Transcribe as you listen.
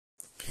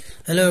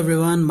Hello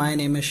everyone, my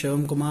name is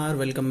Shivam Kumar.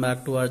 Welcome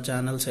back to our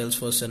channel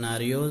Salesforce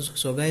Scenarios.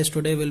 So guys,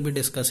 today we'll be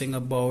discussing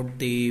about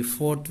the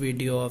fourth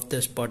video of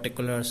this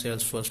particular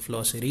Salesforce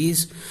Flow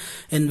series,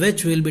 in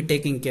which we'll be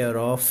taking care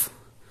of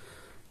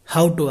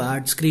how to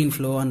add screen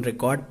flow on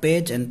record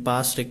page and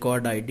pass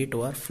record ID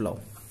to our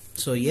flow.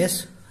 So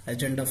yes,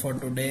 agenda for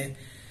today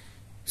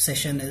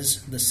session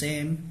is the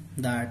same,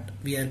 that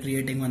we are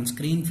creating one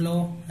screen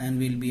flow and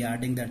we'll be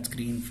adding that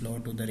screen flow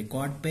to the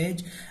record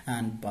page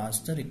and pass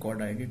the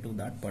record ID to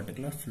that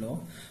particular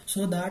flow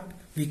so that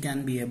we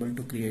can be able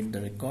to create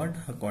the record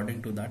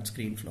according to that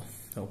screen flow.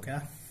 Okay,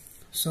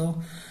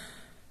 so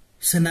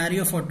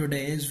scenario for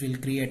today is we'll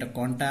create a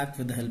contact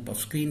with the help of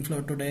screen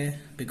flow today,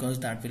 because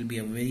that will be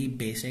a very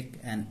basic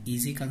and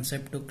easy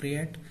concept to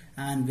create,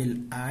 and we'll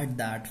add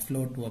that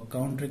flow to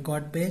account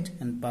record page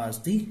and pass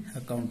the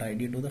account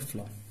ID to the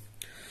flow.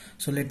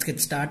 So let's get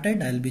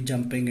started. I'll be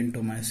jumping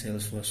into my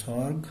Salesforce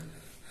org.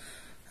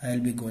 I'll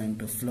be going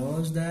to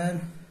flows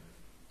there.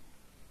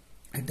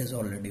 It is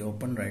already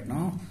open right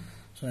now.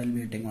 So I'll be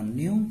hitting on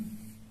new,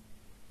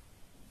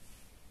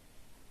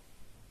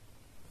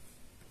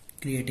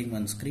 creating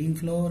one screen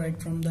flow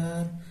right from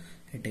there,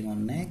 hitting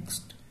on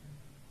next.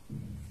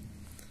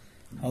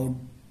 How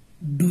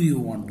do you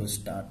want to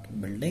start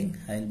building?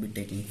 I'll be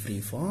taking free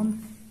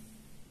form.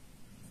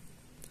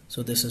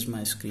 So this is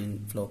my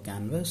screen flow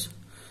canvas.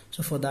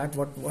 So for that,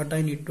 what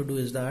I need to do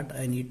is that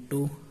I need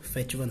to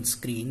fetch one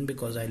screen,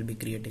 because I'll be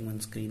creating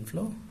one screen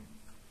flow.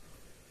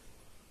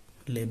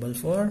 Label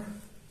for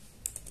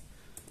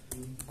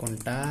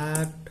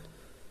contact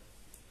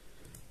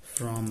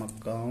from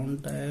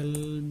account,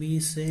 I'll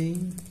be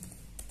saying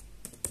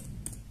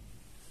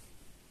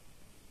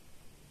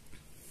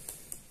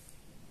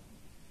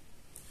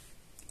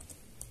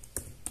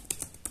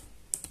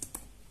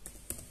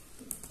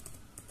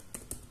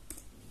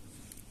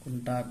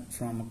contact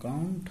from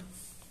account.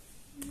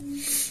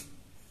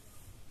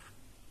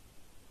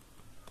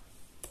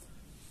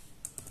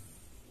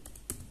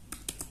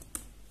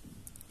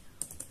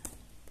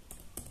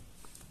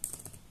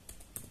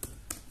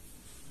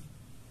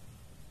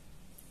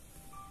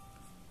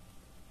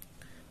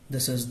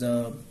 This is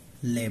the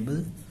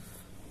label.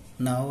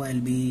 Now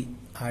I'll be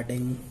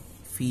adding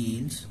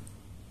fields.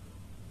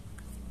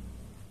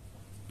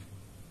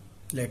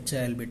 Let's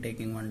say I'll be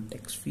taking one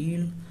text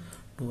field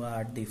to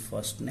add the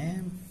first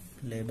name.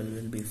 Label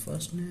will be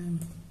first name.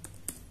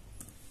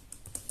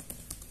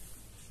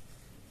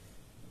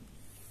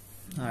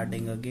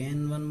 Adding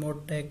again one more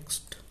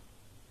text.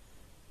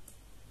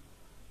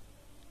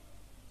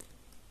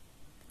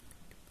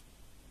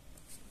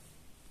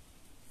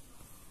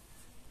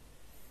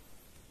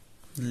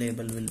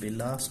 Label will be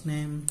last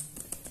name.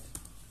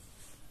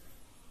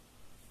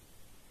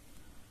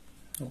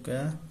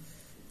 Okay.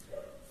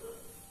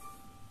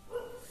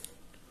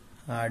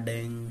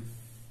 Adding,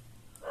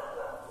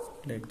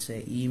 let's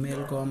say,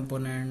 email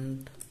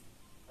component.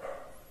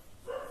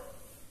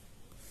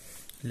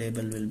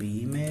 Label will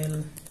be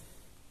email.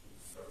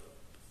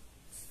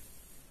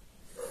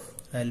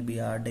 I'll be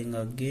adding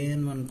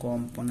again one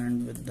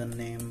component with the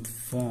name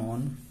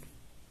phone.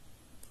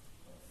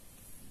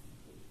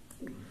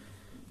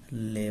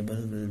 Label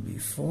will be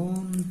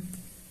phone.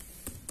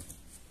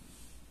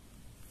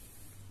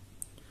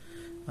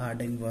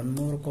 Adding one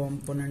more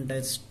component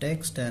as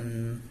text,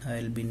 and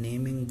I'll be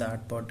naming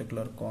that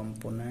particular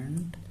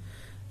component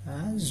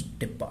as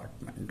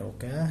department.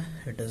 Okay,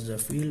 it is the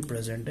field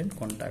present in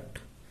contact,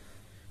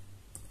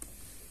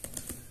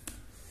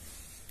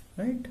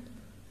 right?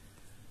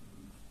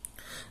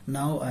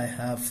 Now I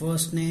have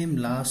first name,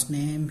 last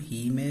name,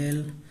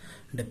 email,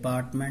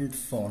 department,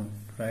 phone,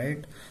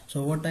 right?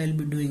 So what I'll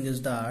be doing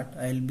is that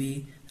I'll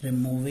be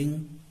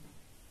removing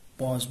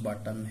pause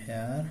button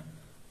here.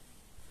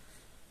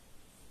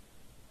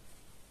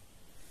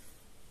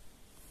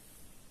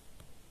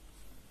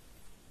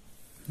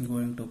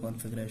 Going to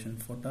configuration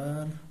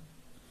footer,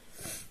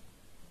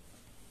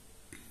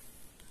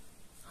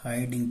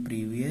 hiding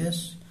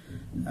previous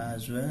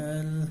as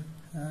well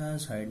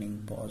as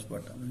hiding pause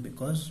button,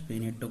 because we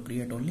need to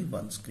create only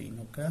one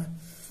screen. Okay,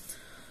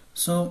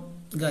 so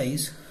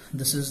guys,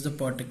 this is the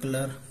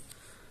particular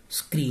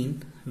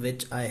screen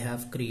which I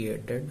have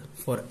created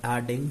for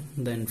adding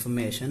the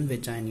information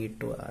which I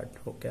need to add.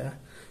 Okay,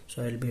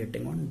 so I'll be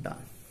hitting on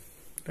done,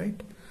 right?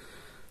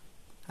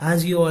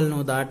 As you all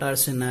know that our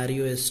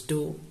scenario is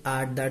to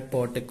add that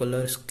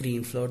particular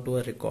screen flow to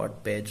a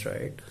record page,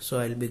 right? So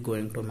I'll be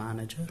going to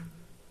manager,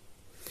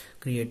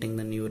 creating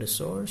the new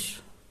resource.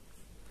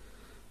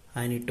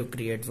 I need to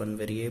create one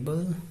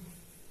variable,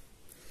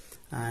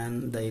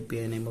 and the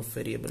API name of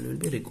variable will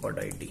be record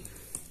ID,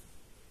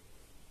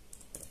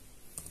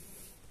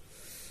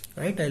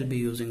 right? I'll be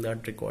using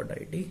that record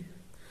ID.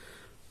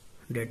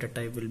 Data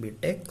type will be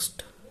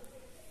text.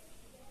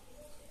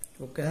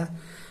 Okay,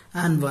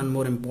 and one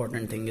more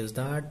important thing is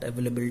that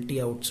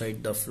availability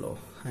outside the flow.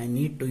 I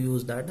need to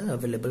use that as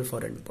available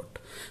for input,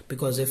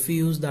 because if we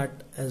use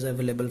that as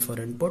available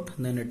for input,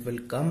 then it will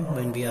come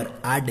when we are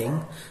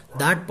adding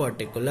that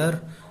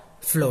particular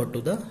flow to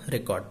the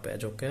record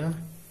page. Okay,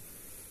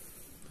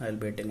 I'll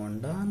be hitting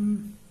on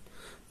done.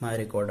 My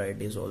record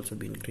ID is also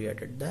been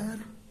created there.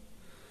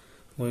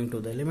 Going to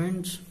the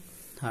elements,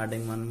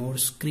 adding one more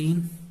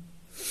screen,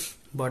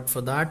 but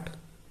for that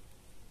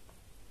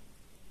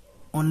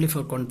only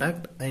for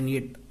contact I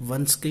need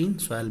one screen,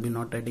 so I'll be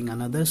not adding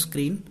another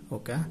screen.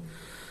 Okay,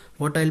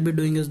 what I'll be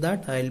doing is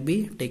that I'll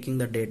be taking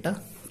the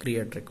data,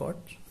 create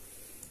records,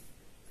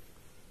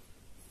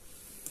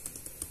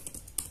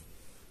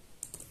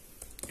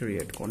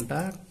 create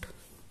contact,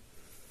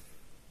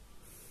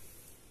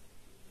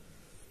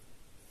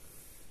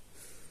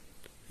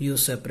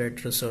 use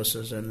separate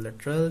resources and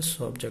literals.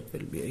 Object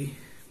will be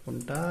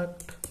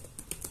contact,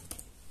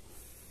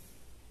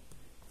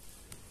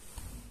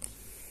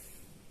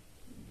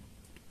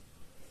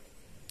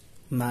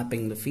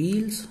 mapping the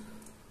fields,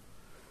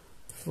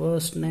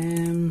 first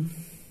name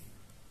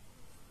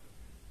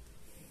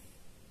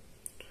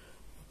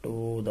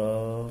to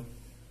the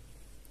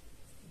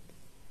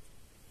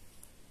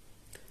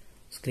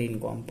screen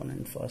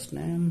component first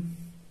name,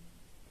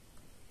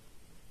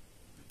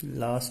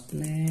 last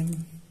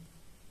name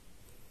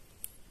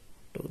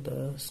to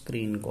the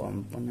screen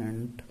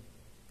component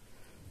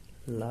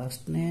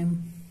last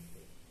name,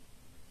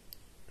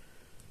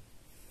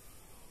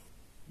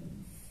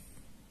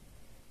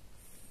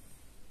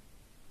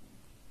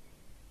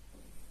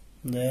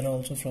 there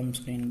also from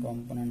screen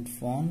component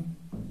phone,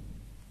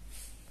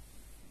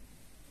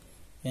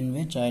 in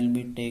which I'll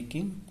be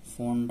taking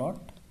phone dot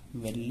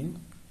value,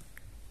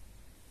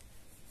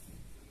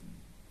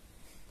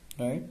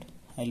 right?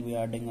 I'll be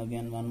adding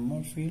again one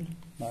more field,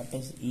 that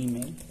is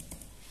email,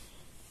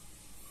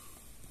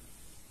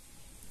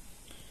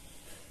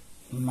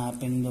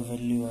 mapping the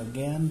value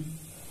again,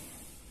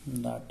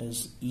 that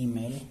is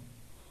email,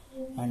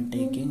 and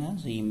taking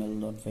as email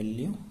dot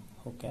value.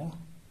 Okay,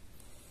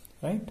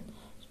 right?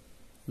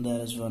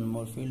 There is one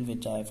more field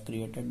which I have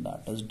created,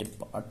 that is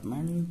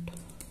department,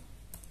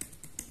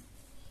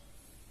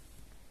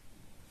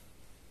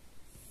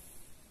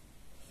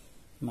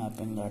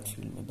 mapping that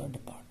field with the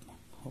department.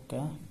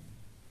 Okay,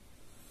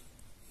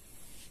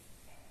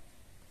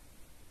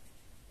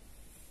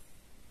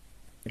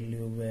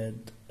 value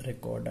with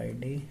record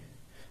ID.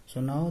 So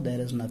now there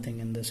is nothing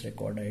in this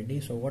record ID.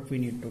 So what we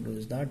need to do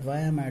is that why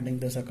I'm adding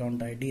this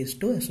account ID is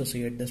to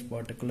associate this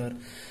particular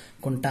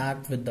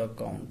contact with the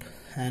account,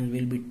 and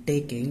we'll be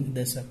taking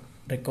this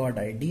record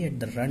ID at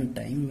the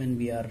runtime when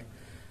we are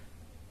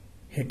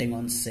hitting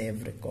on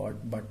save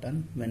record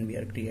button when we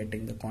are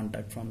creating the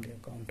contact from the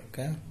account.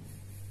 Okay,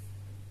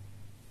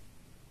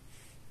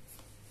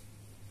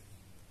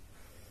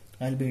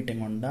 I'll be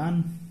hitting on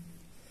done.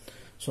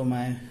 So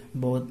my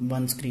both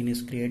one screen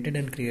is created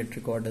and create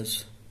record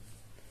is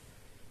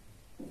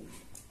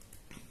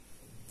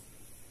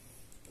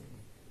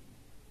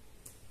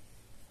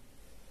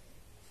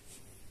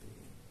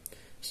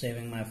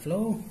saving my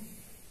flow,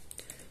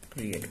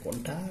 create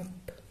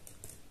contact,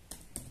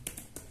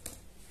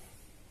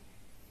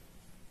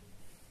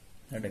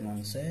 hitting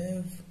on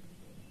save.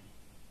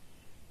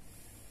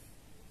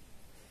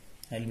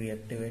 I'll be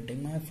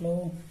activating my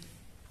flow.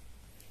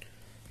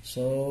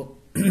 So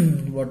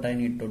what I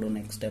need to do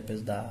next step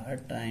is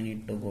that I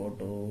need to go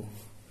to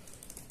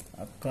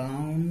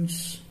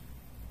accounts,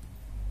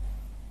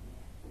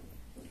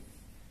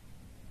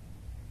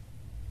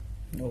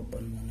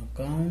 open one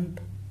account,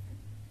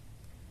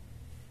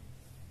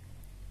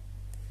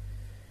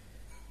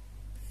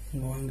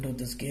 going to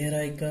this gear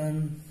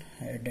icon,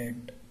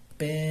 edit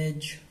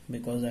page,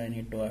 because I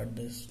need to add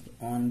this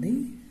on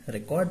the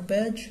record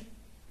page,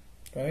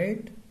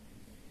 right?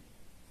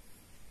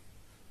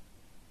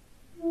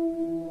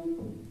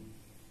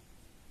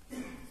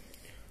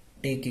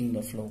 Taking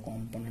the flow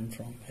component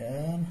from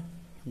here,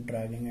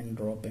 dragging and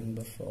dropping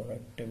before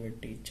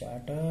activity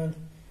chatter,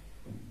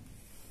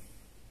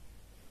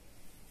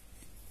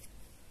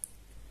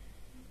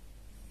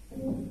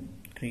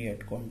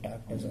 create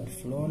contact as our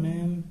flow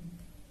name,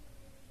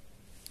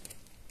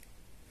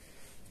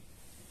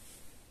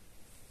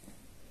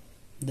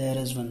 there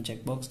is one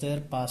checkbox there,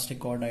 pass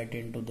record ID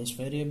into this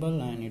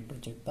variable. I need to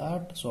check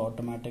that, so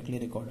automatically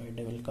record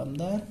ID will come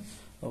there.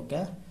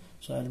 Okay,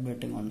 so I'll be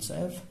hitting on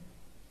save.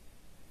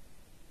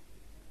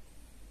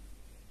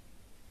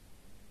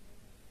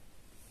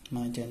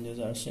 My changes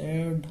are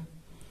saved.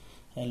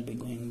 I'll be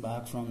going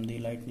back from the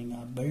Lightning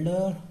App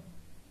Builder,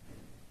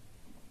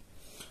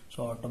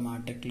 so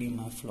automatically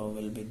my flow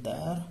will be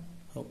there.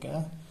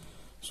 Okay,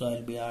 so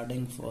I'll be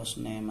adding first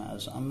name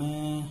as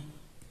Ame,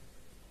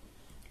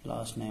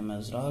 last name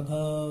as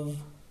Raghav,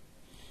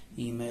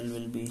 email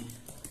will be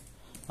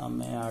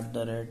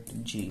ame@gmail.com,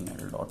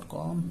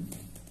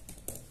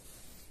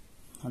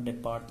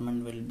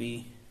 department will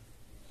be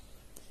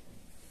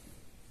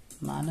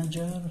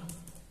manager,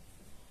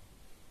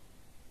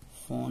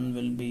 phone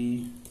will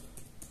be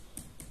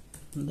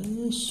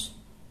this.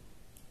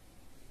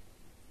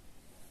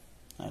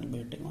 I'll be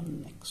hitting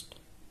on next.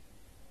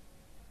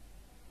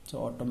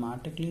 So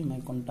automatically my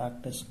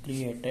contact is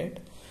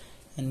created,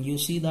 and you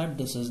see that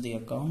this is the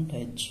account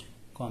Edge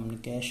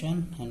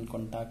Communication and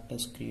contact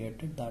is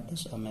created, that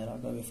is Ame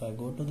Raghav. If I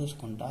go to this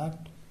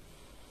contact,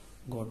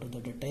 go to the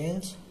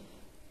details.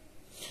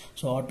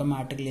 So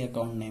automatically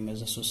account name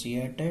is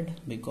associated,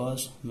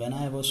 because when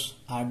I was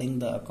adding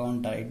the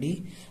account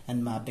ID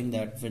and mapping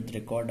that with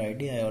record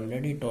ID, I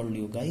already told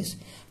you guys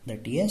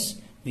that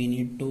yes, we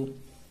need to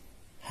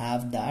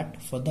have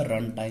that for the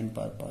runtime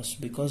purpose,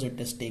 because it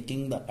is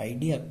taking the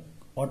ID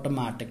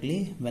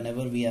automatically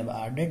whenever we have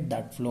added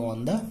that flow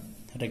on the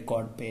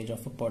record page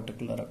of a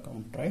particular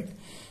account, right?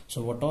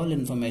 So what all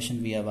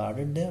information we have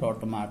added there,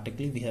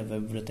 automatically we have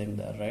everything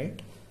there,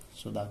 right?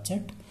 So that's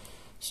it.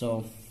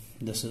 So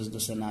this is the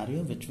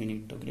scenario which we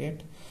need to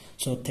create.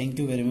 So thank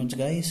you very much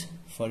guys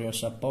for your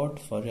support,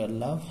 for your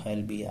love.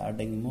 I'll be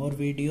adding more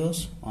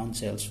videos on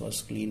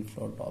Salesforce clean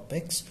flow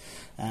topics,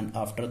 and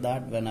after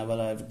that, whenever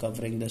I'm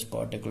covering this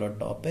particular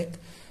topic,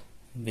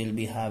 we'll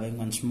be having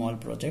one small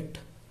project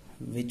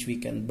which we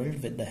can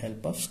build with the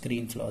help of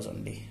screen flows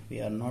only.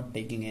 We are not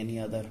taking any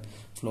other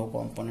flow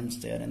components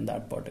there in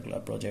that particular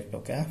project.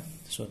 Okay,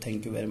 so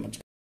thank you very much.